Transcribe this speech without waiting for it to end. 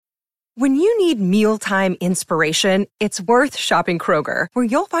When you need mealtime inspiration, it's worth shopping Kroger, where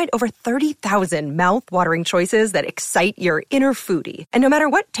you'll find over 30,000 mouth-watering choices that excite your inner foodie. And no matter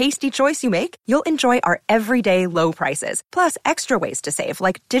what tasty choice you make, you'll enjoy our everyday low prices, plus extra ways to save,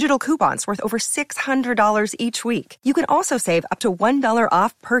 like digital coupons worth over $600 each week. You can also save up to $1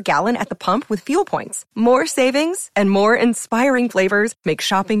 off per gallon at the pump with fuel points. More savings and more inspiring flavors make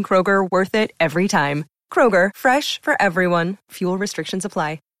shopping Kroger worth it every time. Kroger, fresh for everyone. Fuel restrictions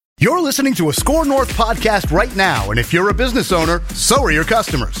apply. You're listening to a Score North podcast right now, and if you're a business owner, so are your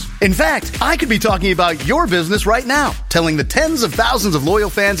customers. In fact, I could be talking about your business right now, telling the tens of thousands of loyal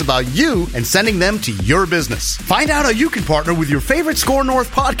fans about you and sending them to your business. Find out how you can partner with your favorite Score North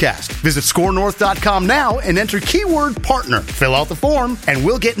podcast. Visit scorenorth.com now and enter keyword partner. Fill out the form, and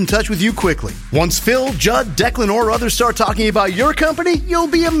we'll get in touch with you quickly. Once Phil, Judd, Declan, or others start talking about your company, you'll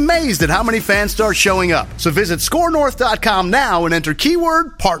be amazed at how many fans start showing up. So visit scorenorth.com now and enter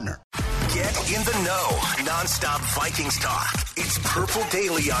keyword partner. Get in the know. Non-stop Vikings talk. It's Purple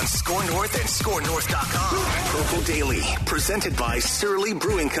Daily on Score North and ScoreNorth.com. Purple Daily, presented by Surly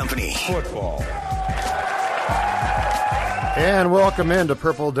Brewing Company. Football. And welcome into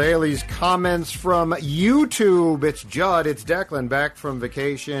Purple Daily's comments from YouTube. It's Judd, it's Declan back from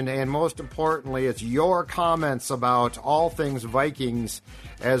vacation, and most importantly, it's your comments about all things Vikings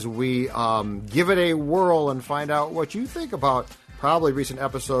as we give it a whirl and find out what you think about probably recent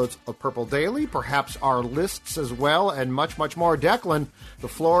episodes of Purple Daily, perhaps our lists as well, and much, much more. Declan, the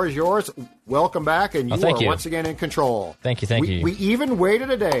floor is yours. Welcome back, and you are once again in control. Thank you. We even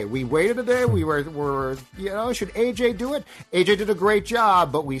waited a day. We were should AJ do it? AJ did a great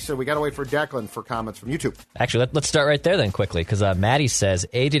job, but we said we got to wait for Declan for comments from YouTube. Actually, let's start right there then quickly, because Maddie says,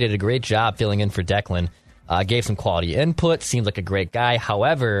 AJ did a great job filling in for Declan, gave some quality input, seems like a great guy.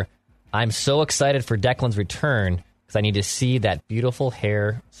 However, I'm so excited for Declan's return, I need to see that beautiful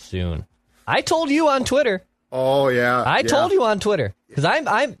hair soon. I told you on Twitter. Oh, yeah. I told you on Twitter. Because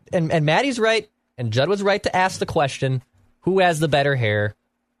and Maddie's right, and Judd was right to ask the question, who has the better hair,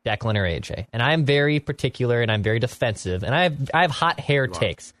 Declan or AJ? And I'm very particular, and I'm very defensive, and I have hot hair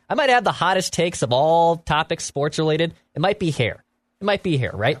takes. I might have the hottest takes of all topics sports related. It might be hair.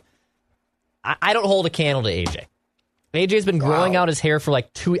 Right? Yeah. I don't hold a candle to AJ. AJ's been growing out his hair for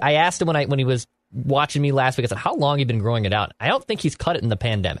like 2. I asked him when he was watching me last week, I said, how long have you been growing it out? I don't think he's cut it in the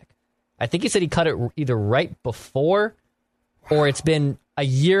pandemic. I think he said he cut it either right before or it's been a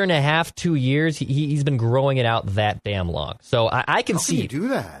year and a half, 2 years. He's been growing it out that damn long. So I can see. How can you do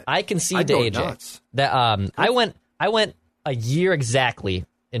that? I can see to AJ nuts. That I went a year exactly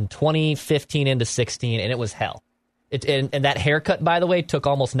in 2015 into 16, and it was hell. And that haircut, by the way, took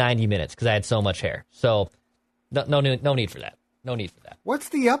almost 90 minutes because I had so much hair. So no need for that. No need for that. What's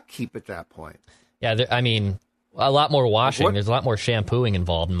the upkeep at that point? Yeah, a lot more washing. There's a lot more shampooing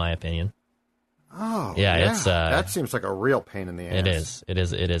involved, in my opinion. Oh, yeah. It's that seems like a real pain in the ass. It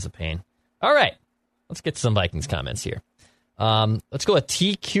is a pain. All right, let's get to some Vikings comments here. Let's go with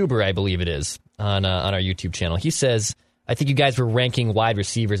T. Cuber, I believe it is, on our YouTube channel. He says, I think you guys were ranking wide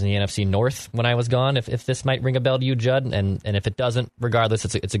receivers in the NFC North when I was gone. If this might ring a bell to you, Judd, and if it doesn't, regardless,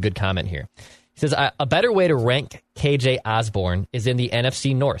 it's a good comment here. He says, a better way to rank KJ Osborne is in the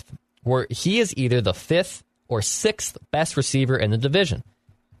NFC North, where he is either the 5th or 6th best receiver in the division.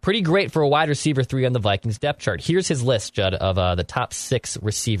 Pretty great for a wide receiver 3 on the Vikings depth chart. Here's his list, Judd, of the top 6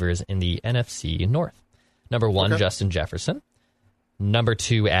 receivers in the NFC North. Number 1, Justin Jefferson. Number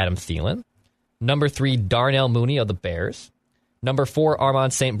 2, Adam Thielen. Number 3, Darnell Mooney of the Bears. Number 4, Amon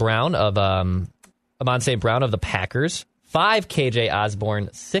St. Brown of the Packers. 5, KJ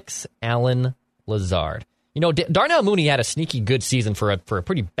Osborne. 6, Allen Lazard. You know, Darnell Mooney had a sneaky good season for a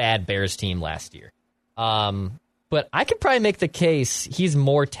pretty bad Bears team last year. But I could probably make the case he's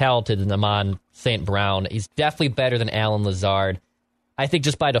more talented than Amon St. Brown. He's definitely better than Allen Lazard. I think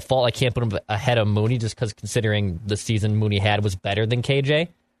just by default, I can't put him ahead of Mooney just because considering the season Mooney had was better than KJ.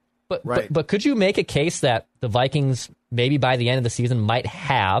 But could you make a case that the Vikings maybe by the end of the season might,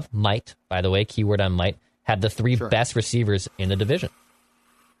 by the way, keyword on might, have the 3 best receivers in the division?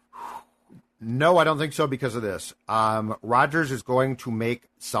 No, I don't think so because of this. Rodgers is going to make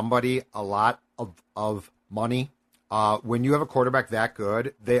somebody a lot of money. When you have a quarterback that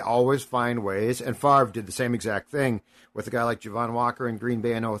good, they always find ways. And Favre did the same exact thing with a guy like Javon Walker in Green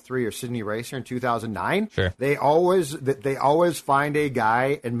Bay in 2003 or Sidney Racer in 2009. Sure. They always find a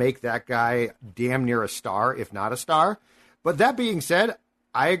guy and make that guy damn near a star, if not a star. But that being said,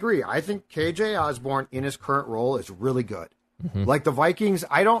 I agree. I think KJ Osborne in his current role is really good. Mm-hmm. Like the Vikings,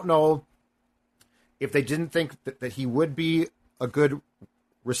 I don't know if they didn't think that he would be a good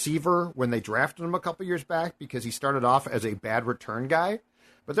receiver when they drafted him a couple years back because he started off as a bad return guy.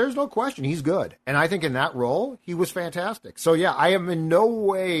 but there's no question he's good. And I think in that role, he was fantastic. So, yeah, I am in no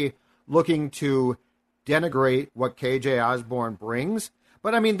way looking to denigrate what KJ Osborne brings.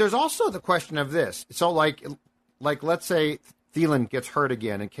 But, I mean, there's also the question of this. So, like let's say Thielen gets hurt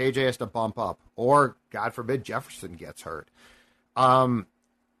again and KJ has to bump up, or, God forbid, Jefferson gets hurt.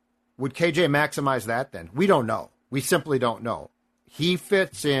 Would KJ maximize that then? We don't know. We simply don't know. He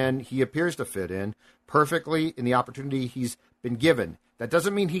fits in, he appears to fit in perfectly in the opportunity he's been given. That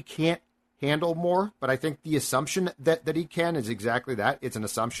doesn't mean he can't handle more, but I think the assumption that he can is exactly that. It's an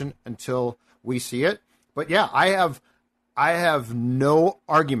assumption until we see it. But yeah, I have no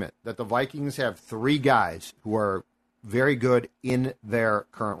argument that the Vikings have 3 guys who are very good in their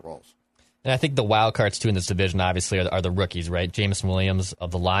current roles. And I think the wild cards, too, in this division, obviously, are the rookies, right? Jameson Williams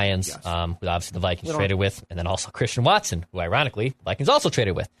of the Lions, yes. Who obviously the Vikings traded with, and then also Christian Watson, who, ironically, the Vikings also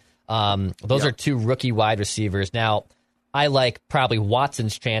traded with. Those are 2 rookie wide receivers. Now, I like probably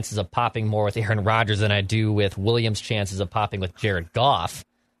Watson's chances of popping more with Aaron Rodgers than I do with Williams' chances of popping with Jared Goff.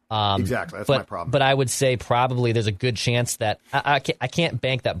 Exactly, that's my problem. But I would say probably there's a good chance that I can't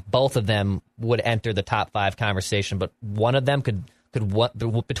bank that both of them would enter the top 5 conversation, but one of them could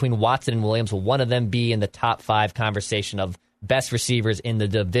between Watson and Williams, will one of them be in the top 5 conversation of best receivers in the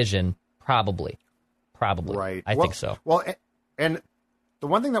division? Probably. Right. I think so. Well, and the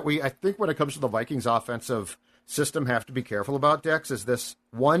one thing that I think when it comes to the Vikings offensive system have to be careful about, Dex, is this.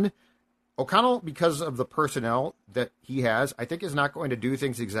 One, O'Connell, because of the personnel that he has, I think is not going to do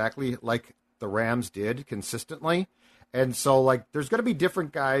things exactly like the Rams did consistently. And so, there's going to be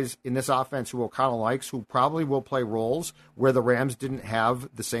different guys in this offense who O'Connell likes who probably will play roles where the Rams didn't have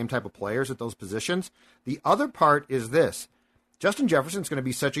the same type of players at those positions. The other part is this. Justin Jefferson's going to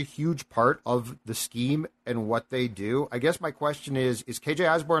be such a huge part of the scheme and what they do. I guess my question is KJ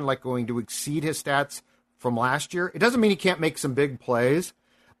Osborne going to exceed his stats from last year? It doesn't mean he can't make some big plays,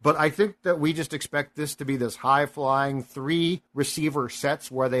 but I think that we just expect this to be this high-flying 3 receiver sets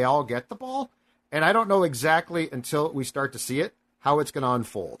where they all get the ball. And I don't know exactly until we start to see it how it's going to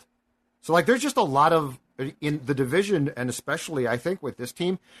unfold. So, there's just a lot of, in the division, and especially, I think, with this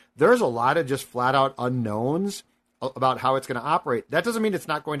team, there's a lot of just flat-out unknowns about how it's going to operate. That doesn't mean it's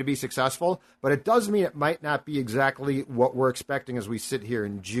not going to be successful, but it does mean it might not be exactly what we're expecting as we sit here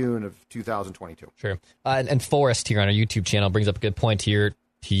in June of 2022. Sure. And Forrest here on our YouTube channel brings up a good point here.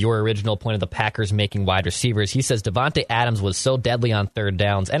 To your original point of the Packers making wide receivers, he says Davante Adams was so deadly on third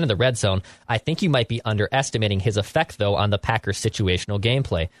downs and in the red zone. I think you might be underestimating his effect, though, on the Packers' situational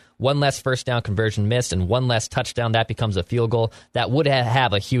gameplay. One less first down conversion missed and one less touchdown, that becomes a field goal. That would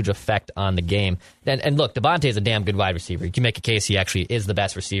have a huge effect on the game. And look, Davante is a damn good wide receiver. You can make a case he actually is the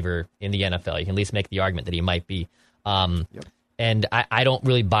best receiver in the NFL. You can at least make the argument that he might be. Yep. And I don't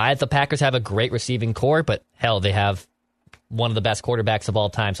really buy it. The Packers have a great receiving core, but hell, they have one of the best quarterbacks of all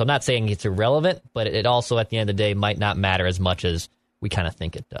time. So I'm not saying it's irrelevant, but it also, at the end of the day, might not matter as much as we kind of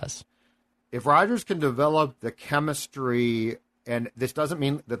think it does. If Rodgers can develop the chemistry, and this doesn't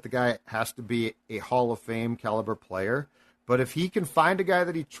mean that the guy has to be a Hall of Fame caliber player, but if he can find a guy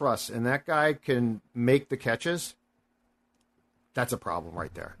that he trusts and that guy can make the catches, that's a problem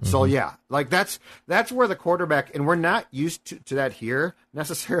right there. Mm-hmm. So, yeah, that's where the quarterback, and we're not used to that here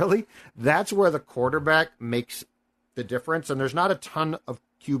necessarily, that's where the quarterback makes the difference, and there's not a ton of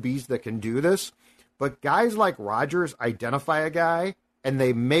QBs that can do this, but guys like Rodgers identify a guy and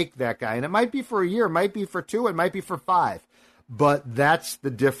they make that guy, and it might be for a year, it might be for 2, it might be for 5, but that's the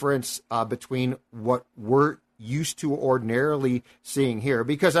difference between what we're used to ordinarily seeing here,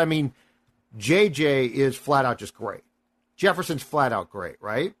 because JJ is flat out just great. Jefferson's flat out great,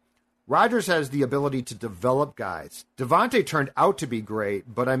 right? Rodgers has the ability to develop guys. Davante turned out to be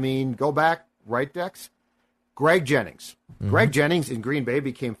great, but go back, right, Dex? Greg Jennings. Mm-hmm. Greg Jennings in Green Bay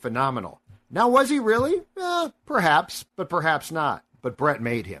became phenomenal. Now, was he really? Perhaps, but perhaps not. But Brett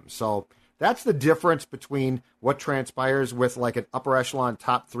made him. So that's the difference between what transpires with an upper echelon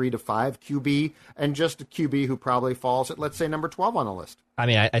top 3 to 5 QB and just a QB who probably falls at, let's say, number 12 on the list.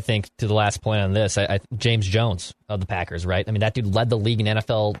 I think to the last point on this, James Jones of the Packers, right? That dude led the league in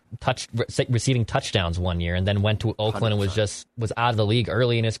NFL receiving touchdowns one year, and then went to Oakland 100%. And was out of the league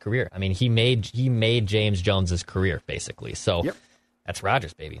early in his career. He made James Jones's career basically. So yep. That's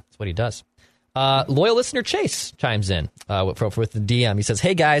Rodgers, baby. That's what he does. Loyal listener Chase chimes in with the DM. He says,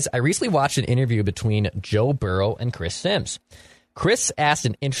 "Hey guys, I recently watched an interview between Joe Burrow and Chris Sims. Chris asked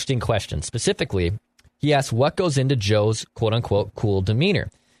an interesting question. Specifically, he asked what goes into Joe's quote-unquote cool demeanor.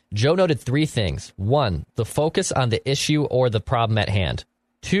 Joe noted 3 things. 1, the focus on the issue or the problem at hand.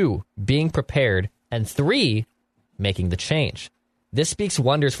 2, being prepared. And 3, making the change. This speaks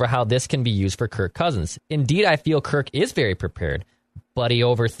wonders for how this can be used for Kirk Cousins. Indeed, I feel Kirk is very prepared, but he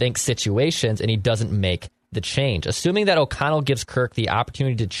overthinks situations and he doesn't make the change. Assuming that O'Connell gives Kirk the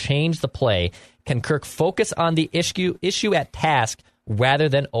opportunity to change the play, can Kirk focus on the issue at task rather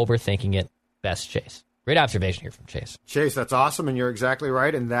than overthinking it? Best Chase. Great observation here from Chase. Chase, that's awesome, and you're exactly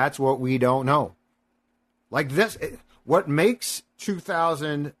right, and that's what we don't know. Like this, what makes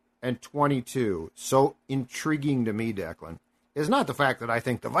 2022 so intriguing to me, Declan, is not the fact that I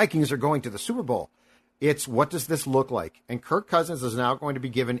think the Vikings are going to the Super Bowl. It's what does this look like? And Kirk Cousins is now going to be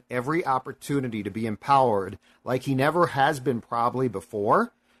given every opportunity to be empowered like he never has been probably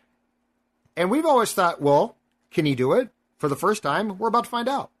before. And we've always thought, well, can he do it? For the first time, we're about to find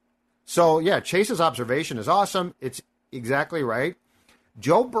out. So, yeah, Chase's observation is awesome. It's exactly right.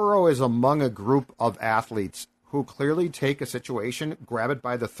 Joe Burrow is among a group of athletes who clearly take a situation, grab it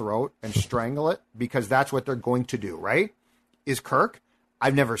by the throat, and strangle it because that's what they're going to do, right? Is Kirk?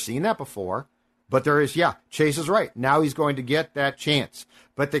 I've never seen that before. But there is, Chase is right. Now he's going to get that chance.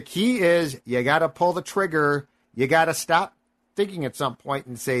 But the key is you got to pull the trigger. You got to stop thinking at some point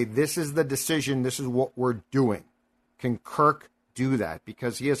and say, this is the decision. This is what we're doing. Can Kirk do that?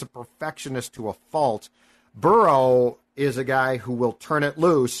 Because he is a perfectionist to a fault. Burrow is a guy who will turn it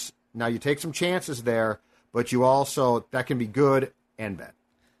loose. Now you take some chances there, but you also, that can be good and bad.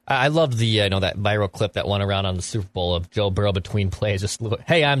 I loved the that viral clip that went around on the Super Bowl of Joe Burrow between plays. Just,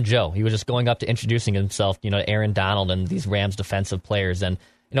 hey, I'm Joe. He was just going up to introducing himself, to Aaron Donald and these Rams defensive players. And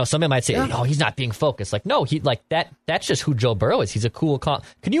somebody might say, "Oh, he's not being focused." Like, no, he like that. That's just who Joe Burrow is. He's a cool.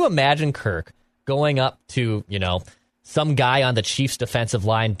 Can you imagine Kirk going up to some guy on the Chiefs defensive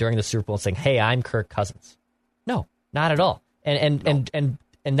line during the Super Bowl and saying, "Hey, I'm Kirk Cousins"? No, not at all.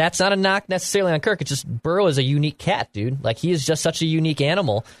 And that's not a knock necessarily on Kirk. It's just Burrow is a unique cat, dude. Like, he is just such a unique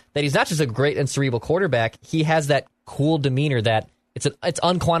animal that he's not just a great and cerebral quarterback. He has that cool demeanor that it's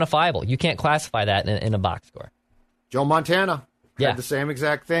unquantifiable. You can't classify that in a box score. Joe Montana had the same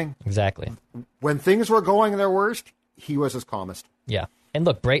exact thing. Exactly. When things were going their worst, he was his calmest. Yeah. And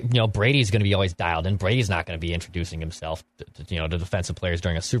look, Brady's going to be always dialed in. Brady's not going to be introducing himself to defensive players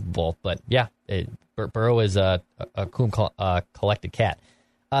during a Super Bowl. But Burrow is a cool, collected cat.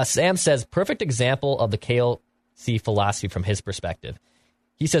 Sam says, perfect example of the KOC philosophy from his perspective.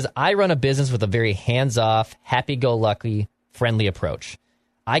 He says, I run a business with a very hands-off, happy-go-lucky, friendly approach.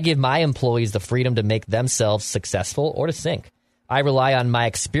 I give my employees the freedom to make themselves successful or to sink. I rely on my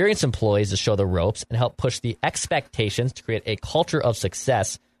experienced employees to show the ropes and help push the expectations to create a culture of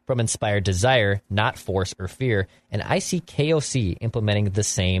success from inspired desire, not force or fear. And I see KOC implementing the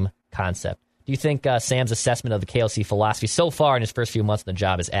same concept. Do you think Sam's assessment of the KOC philosophy so far in his first few months in the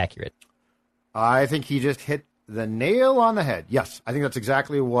job is accurate? I think he just hit the nail on the head. Yes, I think that's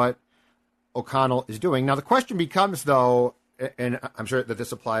exactly what O'Connell is doing. Now, the question becomes, though, and I'm sure that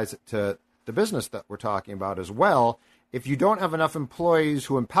this applies to the business that we're talking about as well, if you don't have enough employees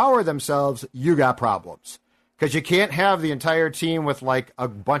who empower themselves, you got problems. Because you can't have the entire team with like a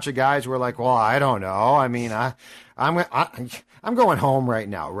bunch of guys who are like, well, I don't know. I mean, I'm going home right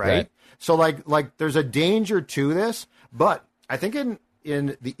now, right? So like there's a danger to this, but I think in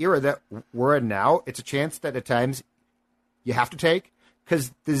the era that we're in now, it's a chance that at times you have to take,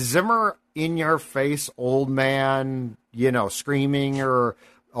 because the Zimmer in your face old man, screaming or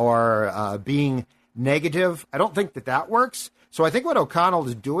being negative, I don't think that works. So I think what O'Connell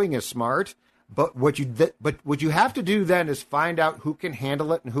is doing is smart, but what you have to do then is find out who can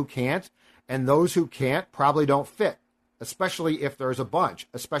handle it and who can't, and those who can't probably don't fit. Especially if there's a bunch,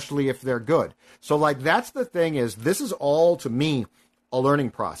 especially if they're good. So, that's the thing is, this is all, to me, a learning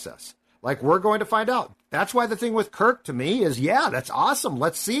process. We're going to find out. That's why the thing with Kirk, to me, is, that's awesome.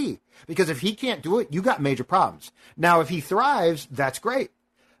 Let's see. Because if he can't do it, you got major problems. Now, if he thrives, that's great.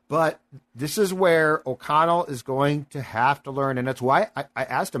 But this is where O'Connell is going to have to learn. And that's why I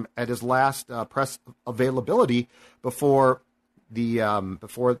asked him at his last press availability before the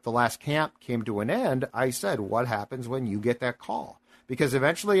last camp came to an end, I said, what happens when you get that call? Because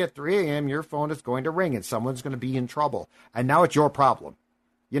eventually at 3 a.m., your phone is going to ring and someone's going to be in trouble. And now it's your problem.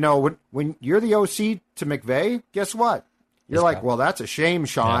 When you're the OC to McVay, guess what? You're like, well, that's a shame,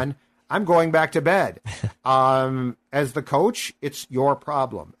 Sean. Yeah. I'm going back to bed. As the coach, it's your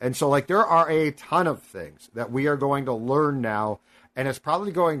problem. And so, there are a ton of things that we are going to learn now, and it's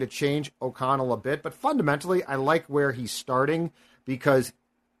probably going to change O'Connell a bit. But fundamentally, I like where he's starting because,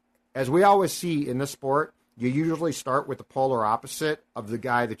 as we always see in this sport, you usually start with the polar opposite of the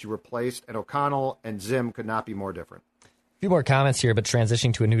guy that you replaced, and O'Connell and Zim could not be more different. A few more comments here, but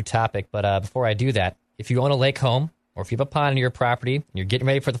transitioning to a new topic. But before I do that, if you own a lake home or if you have a pond near your property and you're getting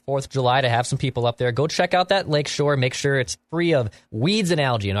ready for the 4th of July to have some people up there, go check out that lake shore. Make sure it's free of weeds and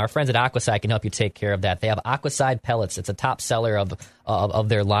algae. And our friends at Aquaside can help you take care of that. They have Aquaside pellets. It's a top seller of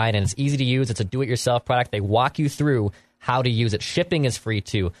their line, and it's easy to use. It's a do-it-yourself product. They walk you through how to use it. Shipping is free,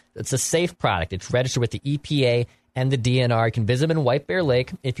 too. It's a safe product. It's registered with the EPA and the DNR. You can visit them in White Bear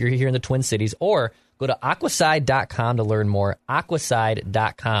Lake if you're here in the Twin Cities, or go to aquaside.com to learn more.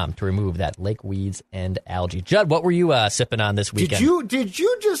 Aquaside.com to remove that lake weeds and algae. Judd, what were you sipping on this weekend? Did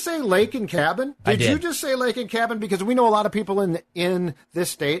you just say lake and cabin? I did. You just say lake and cabin? Because we know a lot of people in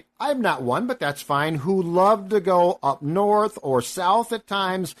this state, I'm not one, but that's fine, who love to go up north or south at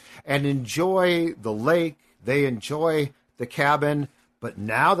times and enjoy the lake. They enjoy the cabin, but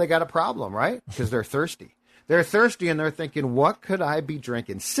now they got a problem, right? Because they're thirsty. They're thirsty, and they're thinking, what could I be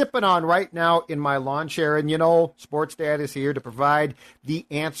drinking? Sipping on right now in my lawn chair. And, Sports Dad is here to provide the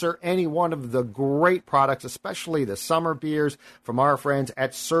answer. Any one of the great products, especially the summer beers from our friends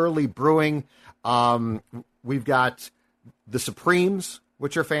at Surly Brewing. We've got the Supremes,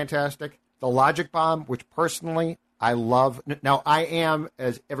 which are fantastic. The Logic Bomb, which personally I love. Now, I am,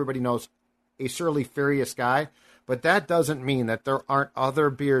 as everybody knows, a Surly Furious guy. But that doesn't mean that there aren't other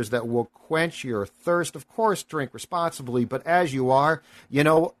beers that will quench your thirst. Of course, drink responsibly, but as you are,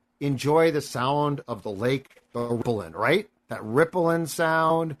 enjoy the sound of the lake, the rippling, right? That rippling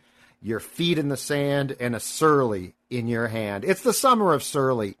sound, your feet in the sand, and a Surly in your hand. It's the summer of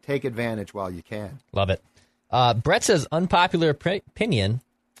Surly. Take advantage while you can. Love it. Brett says, unpopular prediction,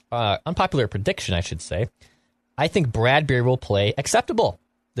 I should say. I think Bradbury will play acceptable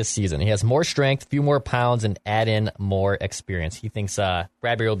this season. He has more strength, few more pounds, and add in more experience. He thinks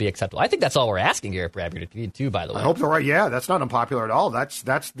Bradbury will be acceptable. I think that's all we're asking Garrett Bradbury to be, too, by the way. I hope so, right? Yeah, that's not unpopular at all.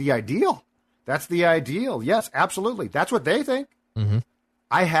 That's the ideal. That's the ideal. Yes, absolutely. That's what they think. Mm-hmm.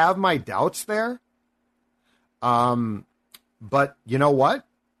 I have my doubts there. But you know what?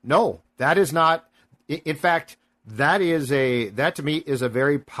 No, that is not. In fact, that to me is a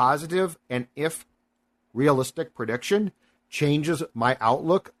very positive and if realistic prediction. Changes my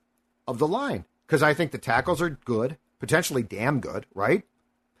outlook of the line because I think the tackles are good, potentially damn good, right?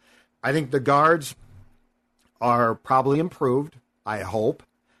 I think the guards are probably improved, I hope.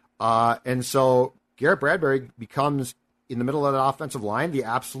 And so Garrett Bradbury becomes, in the middle of the offensive line, the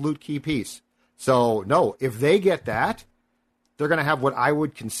absolute key piece. So, no, if they get that, they're going to have what I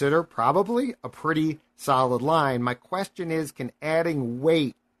would consider probably a pretty solid line. My question is, can adding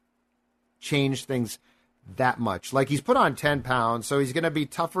weight change things that much? Like, he's put on 10 pounds, so he's going to be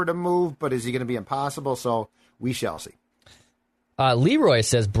tougher to move, but is he going to be impossible? So we shall see. Leroy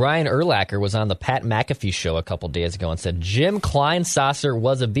says Brian Urlacher was on the Pat McAfee show a couple days ago and said Jim Kleinsasser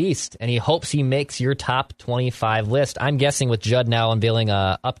was a beast, and he hopes he makes your top 25 list. I'm guessing with Judd now unveiling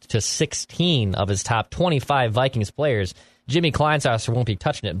up to 16 of his top 25 Vikings players, Jimmy Kleinsasser won't be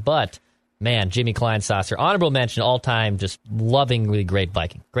touching it, but, man, Jimmy Kleinsasser, honorable mention, all-time, just lovingly great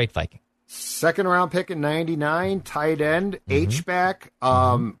Viking. Great Viking. Second round pick in 99, tight end, H-back,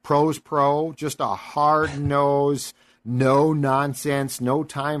 pros pro, just a hard-nosed, no nonsense, no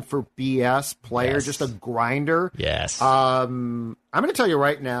time for BS player, Yes. just a grinder. Yes. I'm going to tell you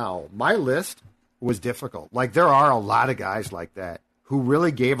right now, my list was difficult. Like, there are a lot of guys like that who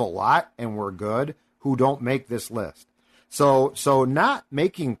really gave a lot and were good who don't make this list. So not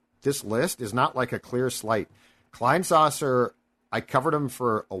making this list is not like a clear slate. Kleinsasser, I covered him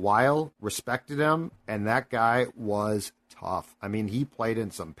for a while, respected him, and that guy was tough. I mean, he played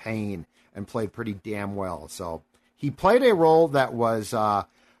in some pain and played pretty damn well. So he played a role that was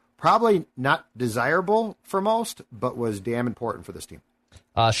probably not desirable for most, but was damn important for this team.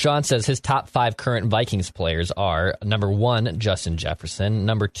 Sean says his top 5 current Vikings players are number 1, Justin Jefferson,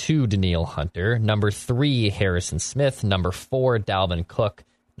 number 2, Danielle Hunter, number 3, Harrison Smith, number 4, Dalvin Cook,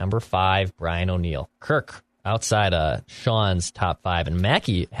 number 5, Brian O'Neill. Kirk outside Sean's top 5, and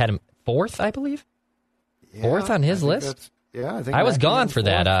Mackey had him 4th, I believe. 4th on his list. I think I was Mackey gone was for 4th.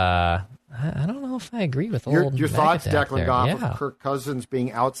 that. I don't know if I agree with old Your thoughts, Mackey Declan there. Goff, Yeah. of Kirk Cousins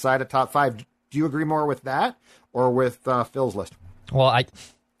being outside of top 5. Do you agree more with that or with Phil's list? Well,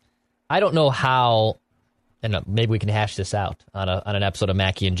 I don't know how, and maybe we can hash this out on an episode of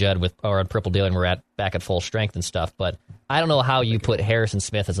Mackey and Judd or on Purple Daily when we're back at full strength and stuff. But I don't know how you put Harrison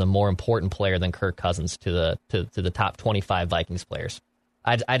Smith as a more important player than Kirk Cousins to the top 25 Vikings players.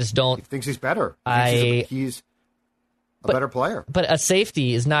 I just don't. He thinks he's better. He's a better player. But a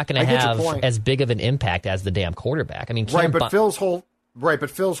safety is not going to I get your have point. as big of an impact as the damn quarterback. I mean, But Phil's whole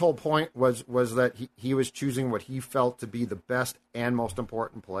point was that he was choosing what he felt to be the best and most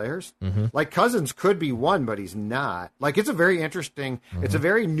important players. Mm-hmm. Like, Cousins could be one, but he's not. Like, it's a very interesting, it's a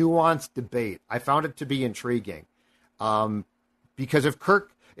very nuanced debate. I found it to be intriguing. Because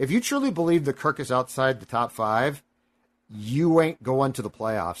if you truly believe that Kirk is outside the top 5, you ain't going to the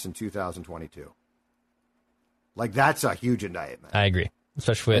playoffs in 2022. Like, that's a huge indictment. I agree.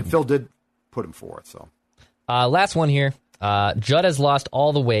 Especially and Phil did put him fourth. So, last one here. Judd has lost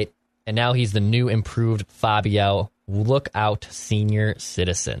all the weight, and now he's the new improved Fabio. Look out, senior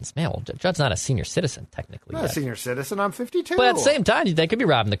citizens. Man, well, Judd's not a senior citizen, technically. Not a senior citizen. I'm 52. But at the same time, they could be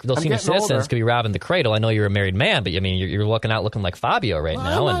robbing those senior citizens older. Could be robbing the cradle. I know you're a married man, but I mean, you're looking like Fabio right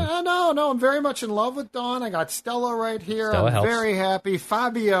now. No, I'm very much in love with Dawn. I got Stella right here. Stella I'm helps. very happy.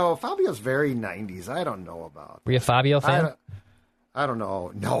 Fabio's very 90s. I don't know about. Were you a Fabio fan? I don't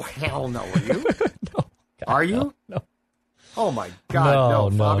know. No, hell no. Were you? No. God, Are you? No. Oh, my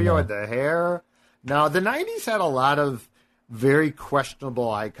God. No. Fabio no. had the hair. No, the 90s had a lot of very questionable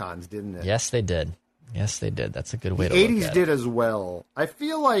icons, didn't it? Yes, they did. That's a good way to the look 80s at did it. as well. I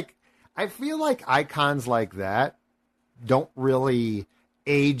feel like icons like that don't really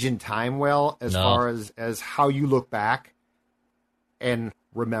age in time well as far as how you look back and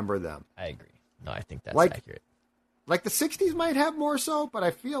remember them. I agree. No, I think that's Like- accurate. Like the 60s might have more so, but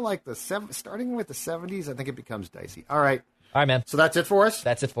I feel like starting with the 70s, I think it becomes dicey. All right, Man. so that's it for us?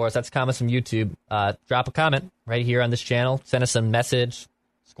 That's it for us. That's comments from YouTube. Drop a comment right here on this channel. Send us a message.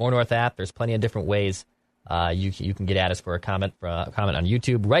 Score North app. There's plenty of different ways you can get at us for a comment on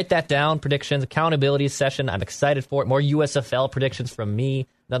YouTube. Write that down. Predictions, accountability session. I'm excited for it. More USFL predictions from me.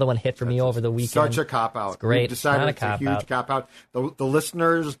 Another one hit for me over the weekend. Such a cop-out. It's great. We've decided It's not a it's a huge cop-out. The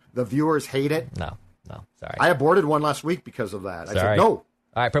listeners, the viewers hate it. No, sorry. I aborted one last week because of that. I Sorry. said no. All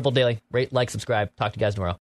right, Purple Daily. Rate, like, subscribe. Talk to you guys tomorrow.